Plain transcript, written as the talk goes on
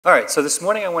All right, so this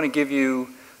morning I want to give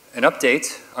you an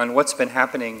update on what's been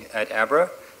happening at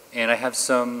Abra, and I have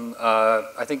some,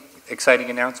 I think, exciting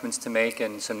announcements to make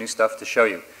and some new stuff to show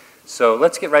you. So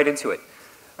let's get right into it.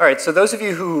 All right, so those of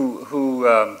you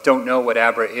who don't know what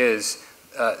Abra is,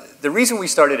 the reason we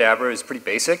started Abra is pretty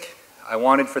basic. I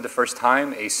wanted for the first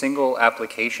time a single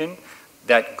application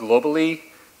that globally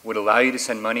would allow you to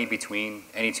send money between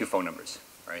any two phone numbers.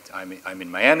 Right? I'm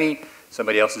in Miami,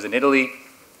 somebody else is in Italy,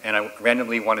 and I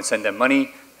randomly want to send them money,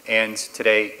 and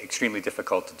today, extremely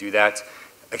difficult to do that,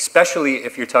 especially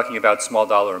if you're talking about small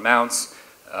dollar amounts.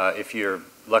 If you're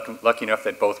lucky enough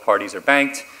that both parties are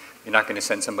banked, you're not going to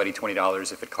send somebody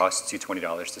 $20 if it costs you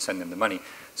 $20 to send them the money.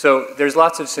 So there's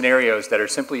lots of scenarios that are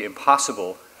simply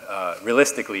impossible,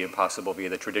 realistically impossible via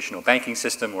the traditional banking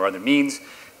system or other means,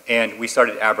 and we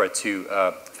started Abra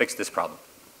to fix this problem.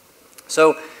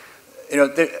 So, you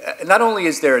know, not only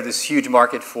is there this huge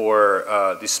market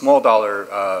for these small dollar,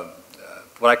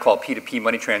 what I call P2P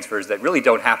money transfers that really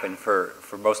don't happen for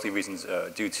mostly reasons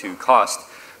due to cost,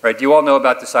 right? You all know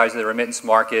about the size of the remittance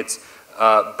markets,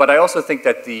 but I also think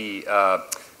that the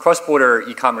cross-border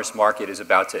e-commerce market is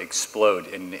about to explode,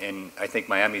 and I think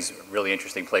Miami's a really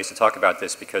interesting place to talk about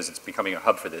this because it's becoming a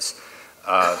hub for this,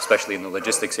 especially in the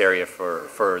logistics area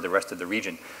for the rest of the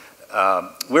region.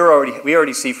 We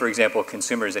already see, for example,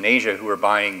 consumers in Asia who are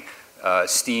buying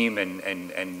Steam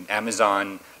and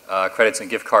Amazon credits and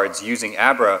gift cards using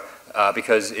Abra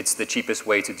because it's the cheapest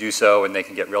way to do so, and they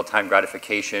can get real-time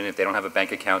gratification. If they don't have a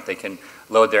bank account, they can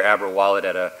load their Abra wallet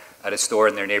at a store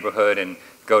in their neighborhood and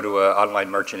go to an online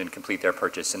merchant and complete their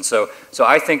purchase. And so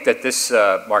I think that this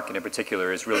market in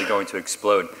particular is really going to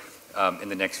explode in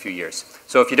the next few years.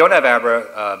 So if you don't have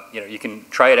Abra, you can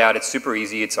try it out. It's super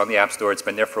easy. It's on the App Store. It's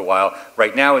been there for a while.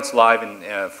 Right now it's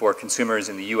live for consumers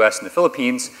in the US and the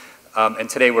Philippines, and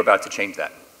today we're about to change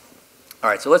that. All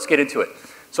right, so let's get into it.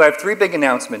 So I have three big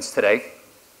announcements today.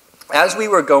 As we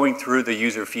were going through the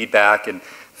user feedback and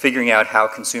figuring out how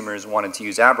consumers wanted to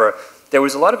use Abra, there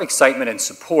was a lot of excitement and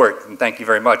support, and thank you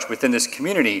very much, within this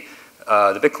community,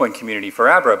 the Bitcoin community for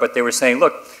Abra, but they were saying,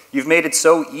 look, you've made it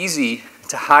so easy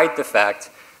to hide the fact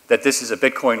that this is a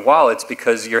Bitcoin wallet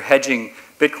because you're hedging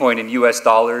Bitcoin in US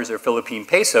dollars or Philippine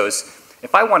pesos.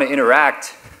 If I want to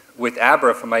interact with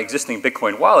Abra from my existing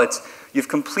Bitcoin wallets, you've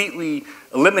completely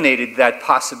eliminated that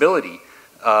possibility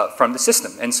from the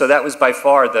system. And so that was by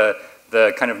far the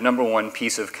kind of #1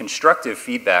 piece of constructive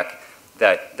feedback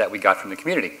that we got from the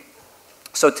community.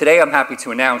 So today I'm happy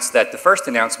to announce that the first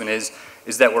announcement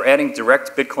is that we're adding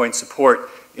direct Bitcoin support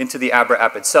into the Abra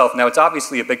app itself. Now, it's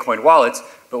obviously a Bitcoin wallet,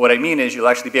 but what I mean is you'll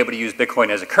actually be able to use Bitcoin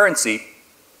as a currency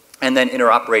and then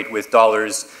interoperate with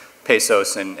dollars,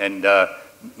 pesos, and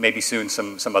maybe soon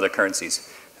some other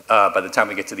currencies by the time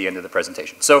we get to the end of the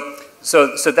presentation. So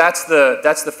that's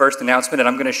the first announcement, and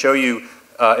I'm going to show you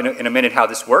in a minute how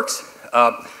this works.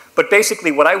 But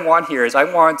basically what I want here is I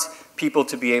want people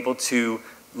to be able to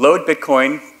load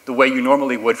Bitcoin the way you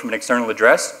normally would from an external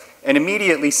address and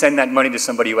immediately send that money to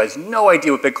somebody who has no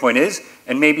idea what Bitcoin is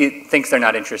and maybe thinks they're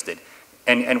not interested,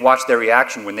 and watch their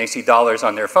reaction when they see dollars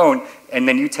on their phone, and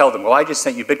then you tell them, well, I just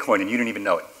sent you Bitcoin and you didn't even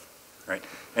know it, right?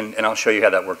 And I'll show you how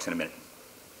that works in a minute.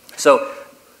 So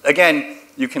again,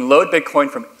 you can load Bitcoin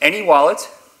from any wallet.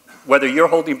 Whether you're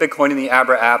holding Bitcoin in the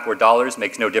Abra app or dollars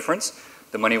makes no difference.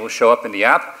 The money will show up in the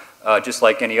app, just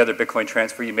like any other Bitcoin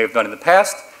transfer you may have done in the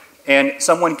past. And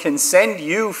someone can send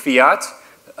you fiat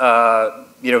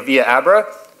via Abra,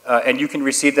 and you can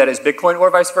receive that as Bitcoin or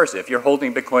vice versa. If you're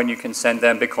holding Bitcoin, you can send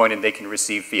them Bitcoin and they can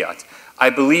receive fiat. I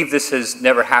believe this has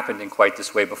never happened in quite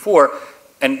this way before,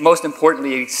 and most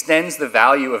importantly, it extends the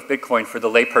value of Bitcoin for the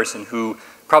layperson who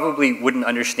probably wouldn't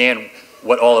understand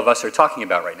what all of us are talking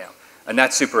about right now, and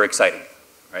that's super exciting.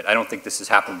 Right? I don't think this has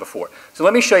happened before. So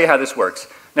let me show you how this works.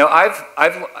 Now,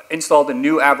 I've installed a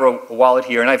new Abra wallet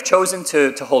here, and I've chosen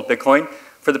to hold Bitcoin.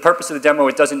 For the purpose of the demo,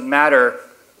 it doesn't matter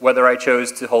whether I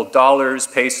chose to hold dollars,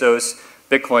 pesos,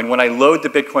 Bitcoin. When I load the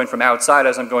Bitcoin from outside,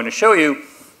 as I'm going to show you,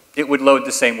 it would load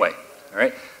the same way. All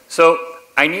right? So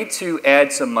I need to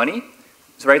add some money.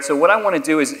 Right? So what I want to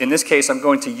do is, in this case, I'm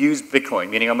going to use Bitcoin,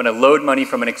 meaning I'm going to load money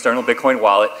from an external Bitcoin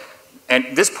wallet.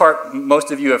 And this part,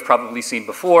 most of you have probably seen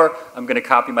before. I'm going to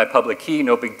copy my public key,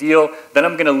 no big deal. Then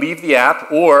I'm going to leave the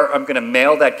app, or I'm going to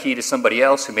mail that key to somebody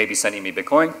else who may be sending me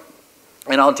Bitcoin.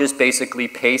 And I'll just basically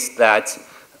paste that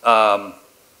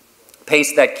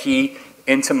key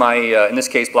into my, in this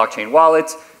case, blockchain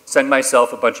wallet, send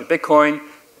myself a bunch of Bitcoin,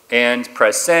 and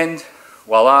press send.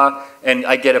 Voila, and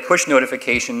I get a push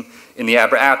notification in the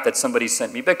Abra app that somebody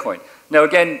sent me Bitcoin. Now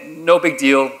again, no big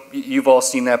deal, you've all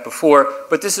seen that before,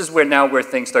 but this is where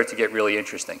things start to get really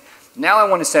interesting. Now I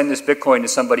want to send this Bitcoin to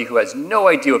somebody who has no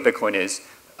idea what Bitcoin is,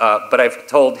 but I've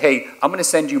told, hey, I'm going to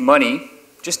send you money,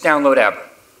 just download Abra.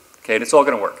 Okay, and it's all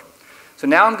going to work. So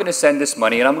now I'm going to send this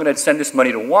money, and I'm going to send this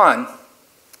money to Juan.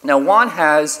 Now Juan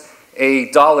has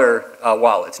a dollar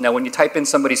wallet. Now when you type in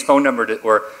somebody's phone number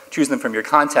or choose them from your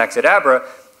contacts at Abra,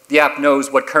 the app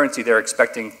knows what currency they're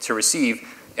expecting to receive,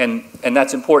 and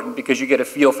that's important because you get a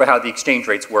feel for how the exchange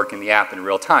rates work in the app in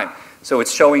real time. So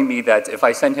it's showing me that if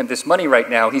I send him this money right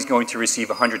now, he's going to receive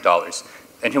 $100,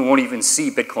 and he won't even see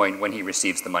Bitcoin when he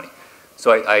receives the money.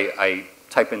 So I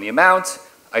type in the amount,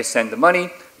 I send the money.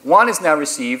 Juan has now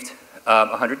received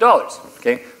 $100.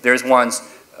 Okay, there's Juan's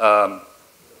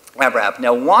Abra app.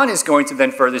 Now Juan is going to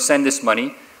then further send this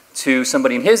money to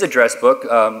somebody in his address book.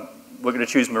 We're going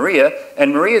to choose Maria,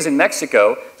 and Maria's in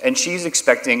Mexico, and she's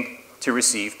expecting to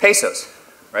receive pesos,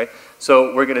 right?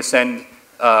 So we're going to send,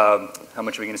 how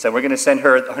much are we going to send? We're going to send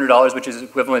her $100, which is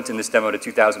equivalent in this demo to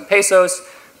 2,000 pesos.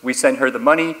 We send her the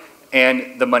money,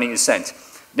 and the money is sent.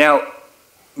 Now,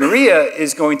 Maria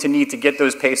is going to need to get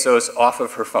those pesos off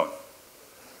of her phone,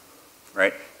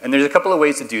 right? And there's a couple of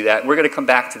ways to do that. We're going to come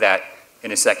back to that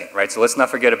in a second, right? So let's not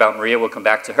forget about Maria. We'll come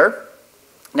back to her.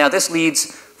 Now, this leads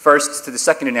first to the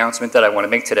second announcement that I want to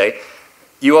make today.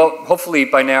 You all, hopefully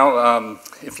by now,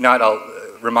 if not, I'll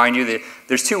remind you that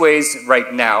there's two ways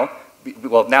right now.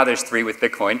 Well, now there's three with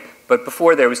Bitcoin, but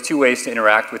before there was two ways to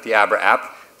interact with the Abra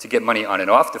app to get money on and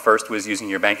off. The first was using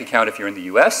your bank account if you're in the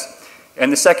US,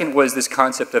 and the second was this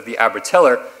concept of the Abra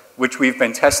teller, which we've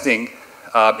been testing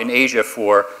in Asia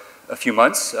for a few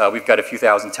months. We've got a few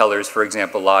thousand tellers, for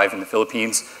example, live in the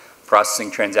Philippines,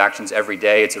 processing transactions every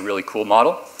day. It's a really cool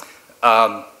model.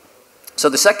 So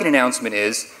the second announcement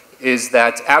is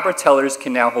that Abra tellers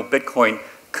can now hold Bitcoin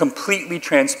completely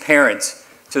transparent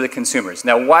to the consumers.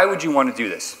 Now, why would you want to do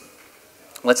this?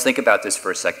 Let's think about this for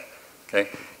a second. Okay?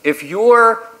 If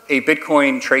you're a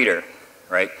Bitcoin trader,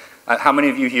 right? How many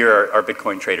of you here are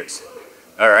Bitcoin traders?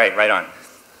 All right, right on.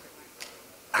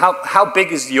 How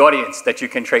big is the audience that you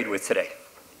can trade with today?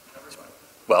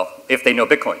 Well, if they know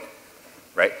Bitcoin,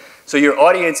 right? So your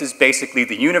audience is basically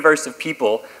the universe of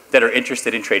people that are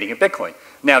interested in trading in Bitcoin.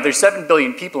 Now, there's 7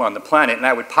 billion people on the planet, and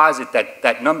I would posit that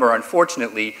that number,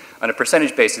 unfortunately, on a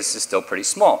percentage basis, is still pretty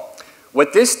small.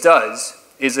 What this does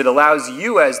is it allows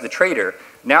you as the trader,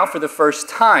 now for the first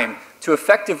time, to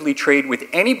effectively trade with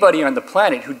anybody on the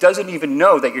planet who doesn't even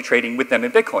know that you're trading with them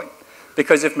in Bitcoin.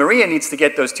 Because if Maria needs to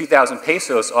get those 2,000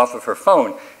 pesos off of her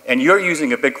phone, and you're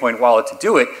using a Bitcoin wallet to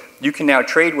do it, you can now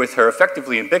trade with her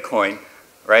effectively in Bitcoin,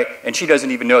 right? And she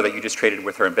doesn't even know that you just traded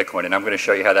with her in Bitcoin, and I'm going to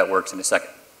show you how that works in a second.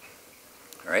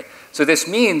 All right? So this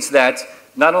means that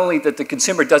not only that the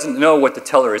consumer doesn't know what the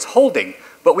teller is holding,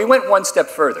 but we went one step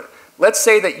further. Let's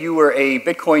say that you were a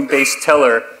Bitcoin-based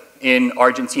teller in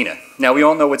Argentina. Now, we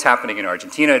all know what's happening in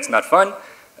Argentina. It's not fun.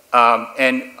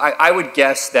 And I would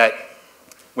guess that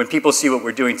when people see what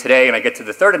we're doing today, and I get to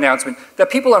the third announcement,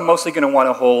 that people are mostly going to want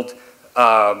to hold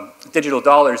digital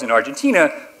dollars in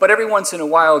Argentina, but every once in a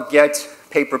while get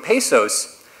paper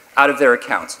pesos out of their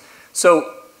accounts.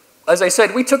 So, as I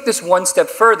said, we took this one step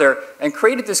further and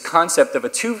created this concept of a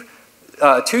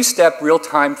two-step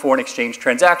real-time foreign exchange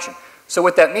transaction. So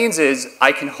what that means is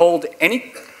I can hold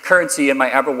any currency in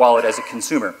my Abra wallet as a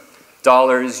consumer.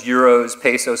 Dollars, euros,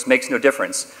 pesos, makes no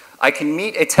difference. I can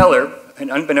meet a teller,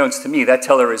 and unbeknownst to me, that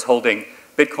teller is holding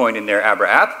Bitcoin in their Abra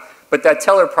app, but that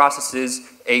teller processes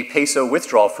a peso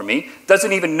withdrawal for me,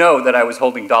 doesn't even know that I was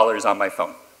holding dollars on my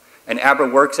phone. And Abra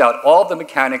works out all the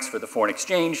mechanics for the foreign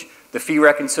exchange, the fee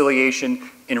reconciliation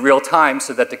in real time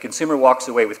so that the consumer walks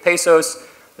away with pesos,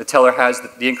 the teller has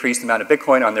the increased amount of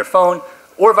Bitcoin on their phone,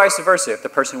 or vice versa if the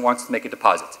person wants to make a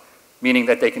deposit, meaning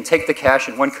that they can take the cash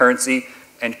in one currency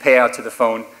and pay out to the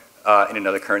phone in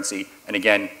another currency. And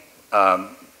again,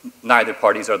 neither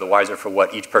parties are the wiser for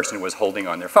what each person was holding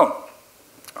on their phone.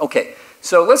 Okay,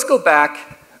 so let's go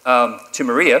back to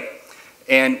Maria,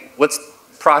 and let's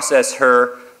process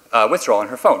her withdrawal on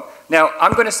her phone. Now,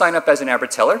 I'm going to sign up as an Abra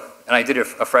teller, and I did a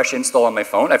fresh install on my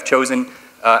phone. I've chosen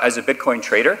as a Bitcoin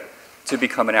trader to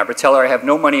become an Abra teller. I have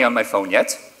no money on my phone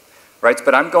yet, right?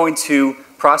 But I'm going to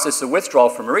process a withdrawal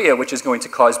for Maria, which is going to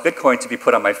cause Bitcoin to be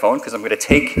put on my phone because I'm going to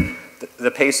take the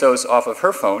pesos off of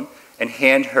her phone and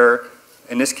hand her,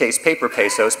 in this case, paper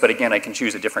pesos, but again, I can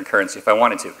choose a different currency if I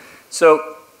wanted to.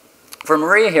 So for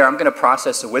Maria here, I'm going to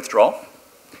process a withdrawal.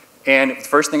 And the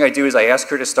first thing I do is I ask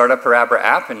her to start up her Abra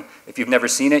app, and if you've never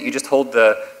seen it, you just hold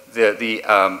the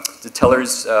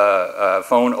teller's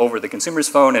phone over the consumer's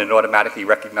phone, and it automatically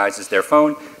recognizes their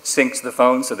phone, syncs the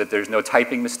phone so that there's no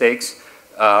typing mistakes,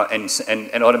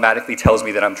 and automatically tells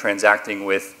me that I'm transacting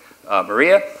with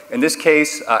Maria. In this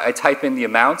case, I type in the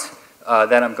amount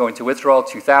Then I'm going to withdrawal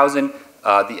 2,000.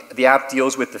 The app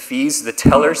deals with the fees. The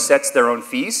teller sets their own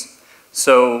fees.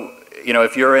 So, you know,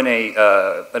 if you're in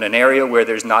an area where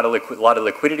there's not a lot of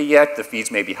liquidity yet, the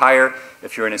fees may be higher.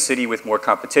 If you're in a city with more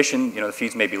competition, you know, the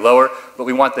fees may be lower. But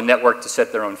we want the network to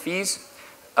set their own fees.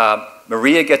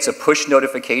 Maria gets a push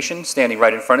notification standing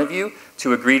right in front of you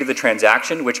to agree to the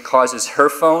transaction, which causes her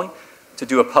phone to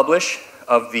do a publish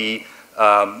of the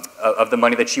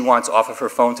money that she wants off of her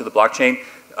phone to the blockchain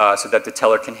so that the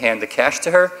teller can hand the cash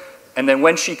to her. And then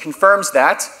when she confirms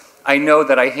that, I know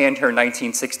that I hand her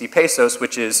 1960 pesos,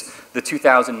 which is the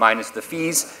 2,000 minus the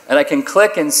fees, and I can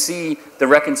click and see the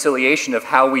reconciliation of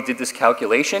how we did this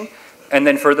calculation, and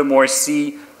then furthermore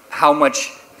see how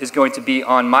much is going to be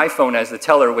on my phone as the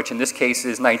teller, which in this case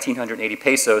is 1,980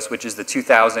 pesos, which is the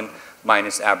 2,000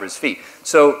 minus Abra's fee.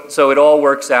 So it all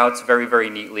works out very, very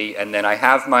neatly, and then I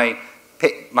have my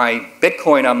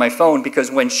Bitcoin on my phone because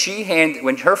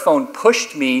when her phone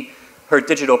pushed me her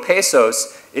digital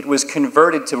pesos, it was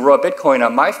converted to raw Bitcoin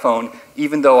on my phone,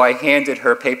 even though I handed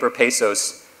her paper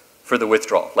pesos for the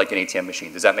withdrawal, like an ATM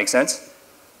machine. Does that make sense?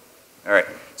 All right.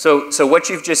 So what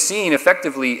you've just seen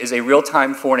effectively is a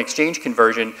real-time foreign exchange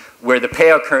conversion where the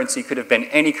payout currency could have been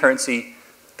any currency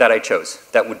that I chose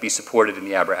that would be supported in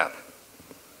the Abra app.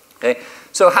 Okay.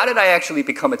 So how did I actually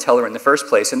become a teller in the first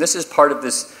place? And this is part of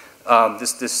this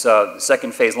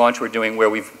second phase launch we're doing where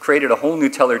we've created a whole new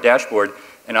teller dashboard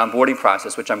and onboarding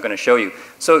process, which I'm going to show you.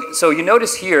 So you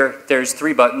notice here, there's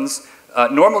 3 buttons.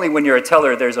 Normally when you're a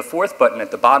teller, there's a 4th button at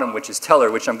the bottom, which is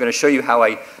teller, which I'm going to show you how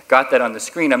I got that on the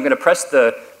screen. I'm going to press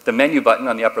the menu button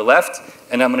on the upper left,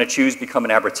 and I'm going to choose become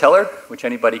an Abra teller, which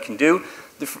anybody can do.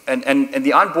 And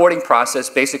the onboarding process,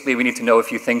 basically we need to know a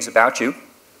few things about you.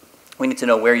 We need to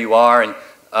know where you are,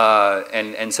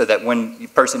 and so that when the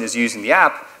person is using the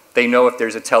app, they know if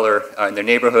there's a teller in their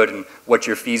neighborhood and what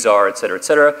your fees are, et cetera, et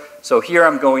cetera. So here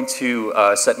I'm going to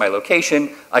set my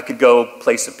location. I could go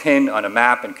place a pin on a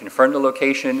map and confirm the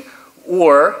location,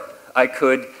 or I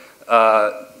could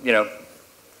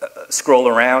scroll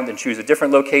around and choose a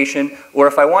different location. Or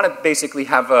if I want to basically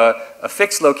have a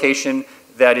fixed location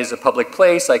that is a public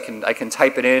place, I can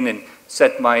type it in and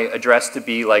set my address to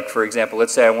be like, for example,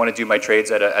 let's say I want to do my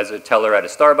trades as a teller at a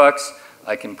Starbucks.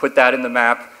 I can put that in the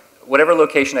map. Whatever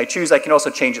location I choose, I can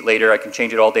also change it later. I can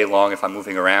change it all day long if I'm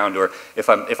moving around, or if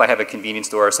I have a convenience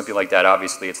store or something like that,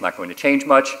 obviously it's not going to change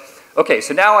much. Okay,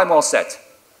 so now I'm all set.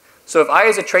 So if I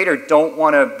as a trader don't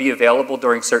want to be available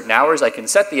during certain hours, I can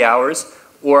set the hours,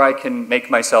 or I can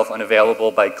make myself unavailable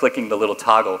by clicking the little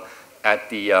toggle at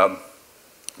the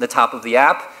top of the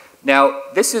app. Now,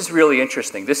 this is really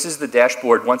interesting. This is the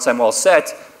dashboard once I'm all set.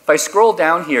 If I scroll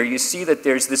down here, you see that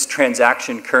there's this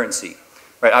transaction currency.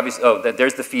 Right, obviously,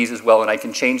 there's the fees as well, and I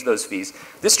can change those fees.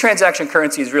 This transaction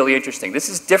currency is really interesting. This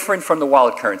is different from the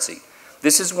wallet currency.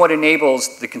 This is what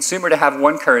enables the consumer to have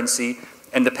one currency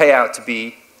and the payout to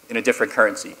be in a different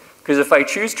currency. Because if I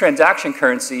choose transaction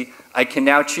currency, I can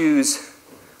now choose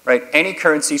any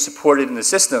currency supported in the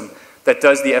system that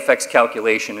does the FX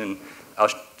calculation, and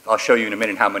I'll show you in a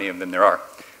minute how many of them there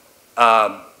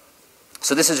are.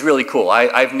 So this is really cool.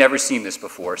 I've never seen this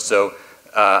before. So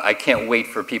I can't wait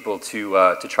for people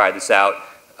to try this out.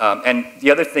 And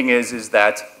the other thing is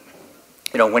that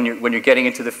when you're getting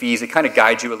into the fees, it kind of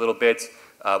guides you a little bit.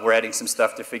 We're adding some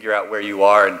stuff to figure out where you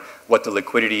are and what the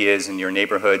liquidity is in your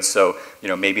neighborhood. So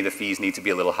maybe the fees need to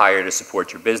be a little higher to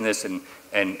support your business.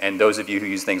 And those of you who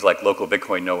use things like local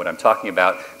Bitcoin know what I'm talking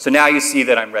about. So now you see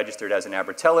that I'm registered as an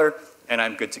Abra teller and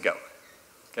I'm good to go.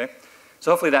 Okay?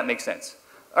 So hopefully that makes sense.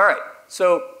 All right.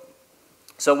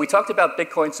 So we talked about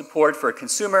Bitcoin support for a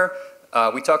consumer.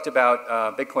 We talked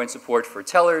about Bitcoin support for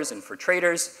tellers and for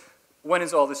traders. When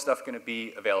is all this stuff going to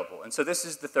be available? And so this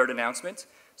is the 3rd announcement.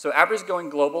 So Abra is going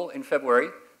global in February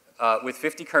with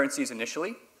 50 currencies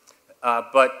initially,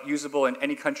 but usable in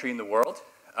any country in the world,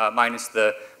 minus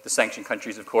the sanctioned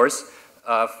countries, of course,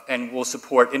 and will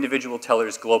support individual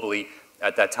tellers globally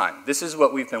at that time. This is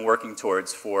what we've been working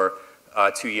towards for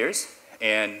 2 years,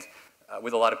 and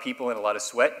with a lot of people and a lot of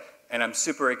sweat. And I'm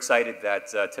super excited that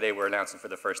today we're announcing for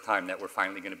the first time that we're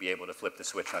finally going to be able to flip the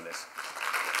switch on this.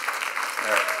 All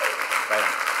right. Right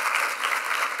on.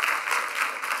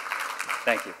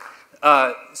 Thank you.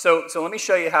 So let me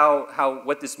show you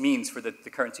what this means for the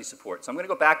currency support. So I'm going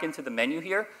to go back into the menu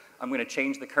here. I'm going to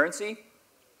change the currency.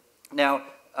 Now,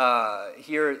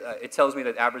 here it tells me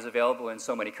that Abra is available in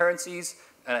so many currencies,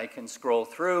 and I can scroll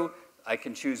through. I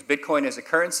can choose Bitcoin as a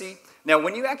currency. Now,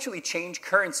 when you actually change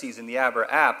currencies in the Abra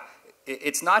app,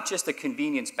 it's not just a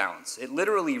convenience balance. It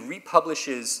literally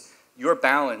republishes your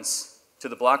balance to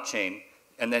the blockchain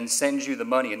and then sends you the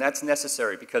money. And that's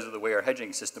necessary because of the way our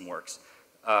hedging system works.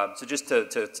 So just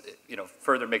to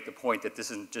further make the point that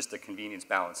this isn't just a convenience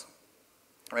balance,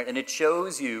 right? And it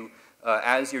shows you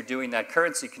as you're doing that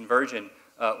currency conversion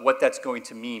what that's going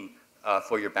to mean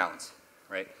for your balance,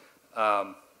 right?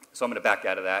 So I'm going to back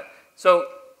out of that. So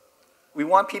we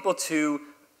want people to,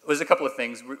 there's a couple of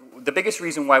things. The biggest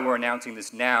reason why we're announcing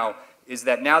this now is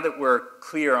that now that we're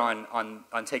clear on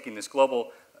taking this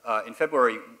global, in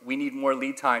February, we need more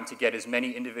lead time to get as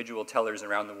many individual tellers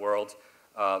around the world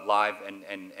live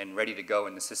and ready to go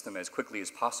in the system as quickly as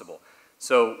possible.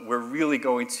 So we're really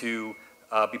going to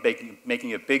be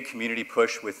making a big community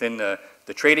push within the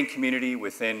trading community,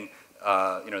 within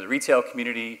the retail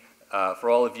community, for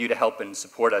all of you to help and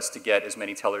support us to get as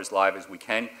many tellers live as we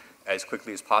can as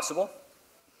quickly as possible.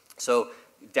 So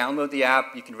download the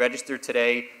app. You can register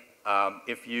today.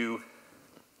 If you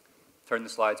turn the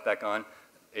slides back on,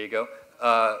 there you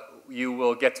go. You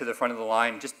will get to the front of the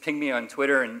line. Just ping me on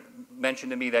Twitter and mention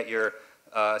to me that you're,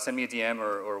 send me a DM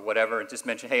or whatever, and just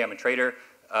mention, hey, I'm a trader.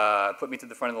 Put me to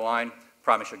the front of the line.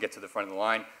 Promise you'll get to the front of the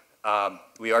line.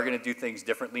 We are going to do things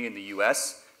differently in the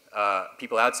US.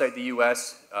 People outside the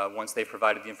US, once they've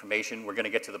provided the information, we're going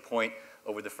to get to the point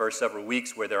over the first several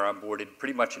weeks where they're onboarded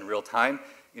pretty much in real time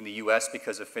in the US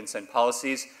because of FinCEN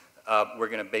policies. We're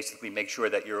going to basically make sure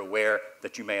that you're aware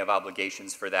that you may have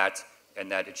obligations for that and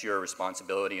that it's your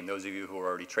responsibility, and those of you who are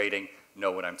already trading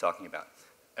know what I'm talking about.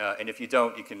 And if you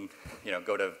don't, you can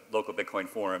go to local Bitcoin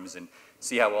forums and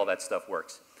see how all that stuff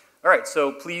works. All right,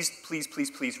 so please, please,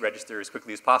 please, please register as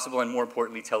quickly as possible, and more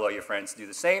importantly, tell all your friends to do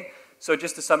the same. So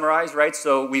just to summarize, right,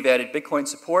 so we've added Bitcoin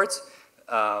support.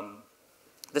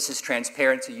 This is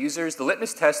transparent to users. The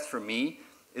litmus test for me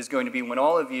is going to be when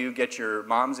all of you get your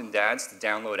moms and dads to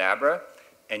download Abra,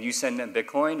 and you send them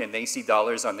Bitcoin, and they see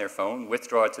dollars on their phone,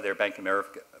 withdraw it to their Bank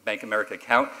America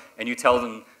account, and you tell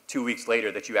them 2 weeks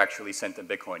later that you actually sent them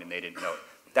Bitcoin and they didn't know it.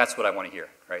 That's what I want to hear,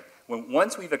 right?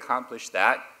 Once we've accomplished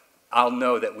that, I'll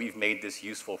know that we've made this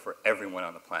useful for everyone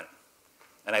on the planet.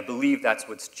 And I believe that's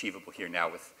what's achievable here now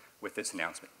with this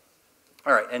announcement.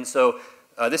 All right, and so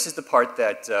this is the part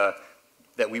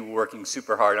that we were working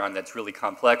super hard on that's really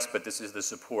complex, but this is the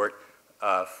support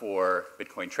for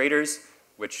Bitcoin traders,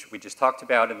 which we just talked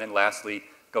about, and then lastly,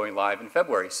 going live in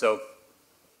February. So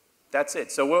that's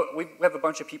it. So we have a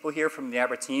bunch of people here from the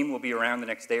Abra team. We'll be around the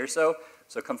next day or so.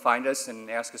 So come find us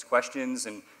and ask us questions,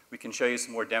 and we can show you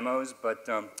some more demos. But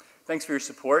thanks for your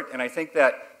support. And I think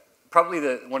that probably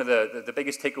one of the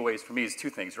biggest takeaways for me is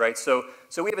two things, right? So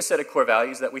we have a set of core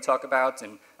values that we talk about.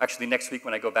 And actually next week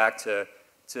when I go back to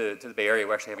the Bay Area,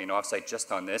 we're actually having an offsite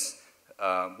just on this.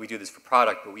 We do this for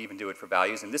product, but we even do it for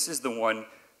values. And this is the one,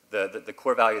 the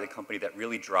core value of the company that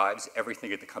really drives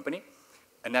everything at the company.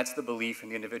 And that's the belief in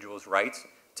the individual's right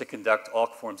to conduct all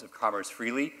forms of commerce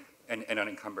freely and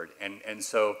unencumbered. And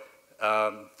so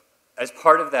as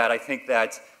part of that, I think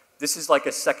that this is like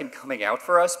a second coming out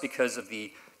for us because of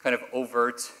the kind of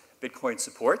overt Bitcoin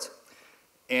support.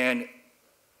 And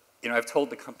I've told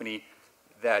the company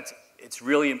that it's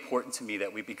really important to me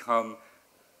that we become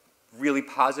really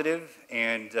positive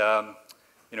and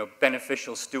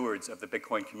beneficial stewards of the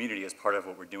Bitcoin community as part of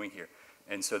what we're doing here.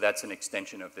 And so that's an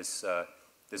extension of this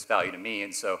value to me.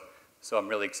 And so I'm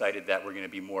really excited that we're going to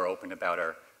be more open about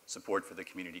our support for the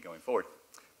community going forward.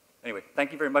 Anyway,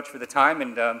 thank you very much for the time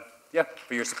and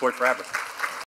for your support for Abra.